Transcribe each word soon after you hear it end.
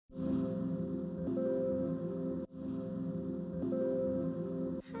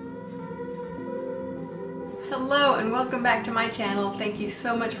Hello and welcome back to my channel. Thank you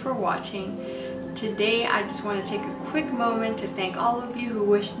so much for watching. Today I just want to take a quick moment to thank all of you who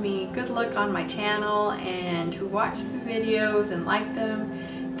wished me good luck on my channel and who watched the videos and liked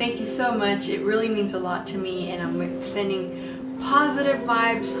them. Thank you so much. It really means a lot to me and I'm sending positive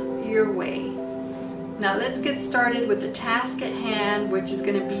vibes your way. Now let's get started with the task at hand, which is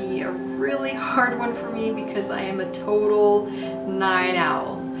going to be a really hard one for me because I am a total night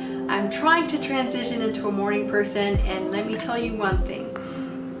owl. I'm trying to transition into a morning person, and let me tell you one thing.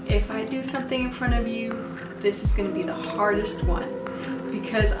 If I do something in front of you, this is going to be the hardest one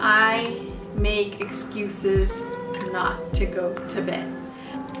because I make excuses not to go to bed.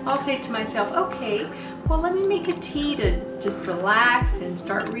 I'll say to myself, okay, well let me make a tea to just relax and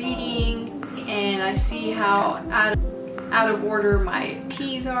start reading, and I see how out of order my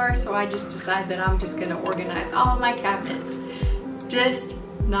teas are, so I just decide that I'm just going to organize all of my cabinets just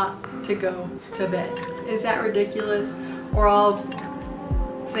not to go to bed. Is that ridiculous? Or I'll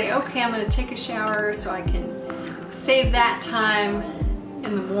say, okay, I'm going to take a shower so I can save that time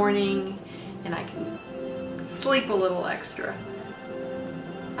in the morning and I can sleep a little extra.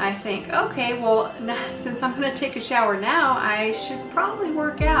 I think, okay, well, since I'm going to take a shower now, I should probably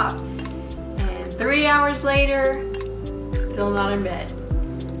work out. And 3 hours later, still not in bed.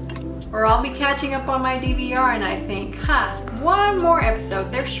 Or I'll be catching up on my DVR and I think, one more episode.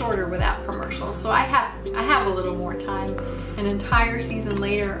 They're shorter without commercials, so I have a little more time. An entire season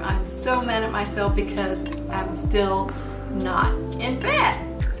later, I'm so mad at myself because I'm still not in bed.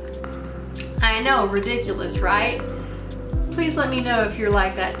 I know, ridiculous, right? Please let me know if you're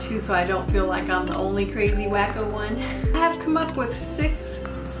like that too, so I don't feel like I'm the only crazy wacko one. I have come up with 6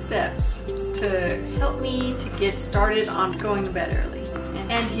 steps to help me to get started on going to bed early.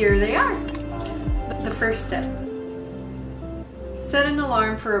 And here they are. The first step. Set an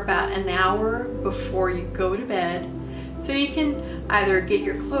alarm for about an hour before you go to bed so you can either get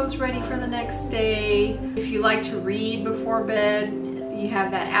your clothes ready for the next day. If you like to read before bed, you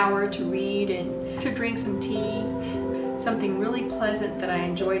have that hour to read and to drink some tea. Something really pleasant that I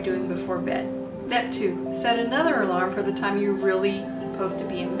enjoy doing before bed. Step 2. Set another alarm for the time you're really supposed to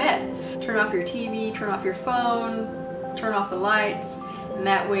be in bed. Turn off your TV, turn off your phone, turn off the lights, and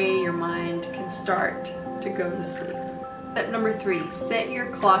that way your mind can start to go to sleep. Step number 3, set your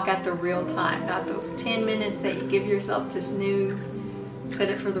clock at the real time. Not those 10 minutes that you give yourself to snooze. Set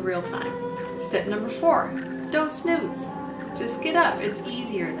it for the real time. Step number 4, don't snooze. Just get up. It's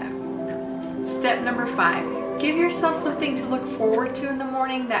easier that way. Step number 5, give yourself something to look forward to in the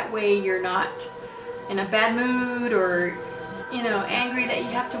morning. That way you're not in a bad mood or, angry that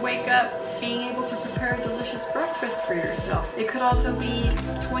you have to wake up. Being able to prepare a delicious breakfast for yourself. It could also be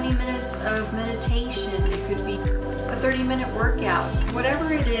 20 minutes of meditation. It could be a 30-minute workout.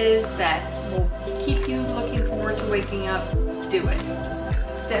 Whatever it is that will keep you looking forward to waking up, do it.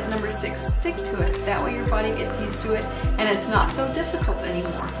 Step number 6, stick to it. That way your body gets used to it and it's not so difficult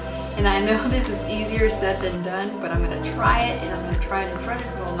anymore. And I know this is easier said than done, but I'm going to try it, and I'm going to try it in front of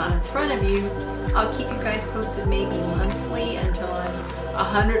you. Well, not in front of you. I'll keep you guys posted maybe monthly until I'm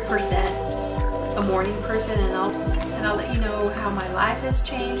 100% a morning person, and I'll let you know how my life has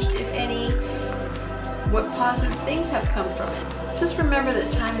changed, if any, what positive things have come from it. Just remember that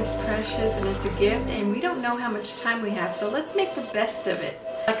time is precious and it's a gift, and we don't know how much time we have, so let's make the best of it.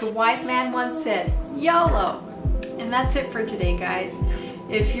 Like a wise man once said, YOLO! And that's it for today, guys.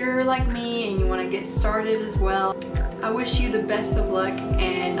 If you're like me and you want to get started as well, I wish you the best of luck,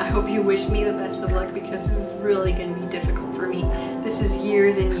 and I hope you wish me the best of luck because this is really going to be difficult for me. This is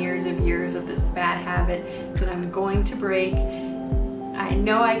years and years of this bad habit that I'm going to break. I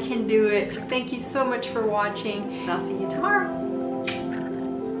know I can do it. Thank you so much for watching, and I'll see you tomorrow.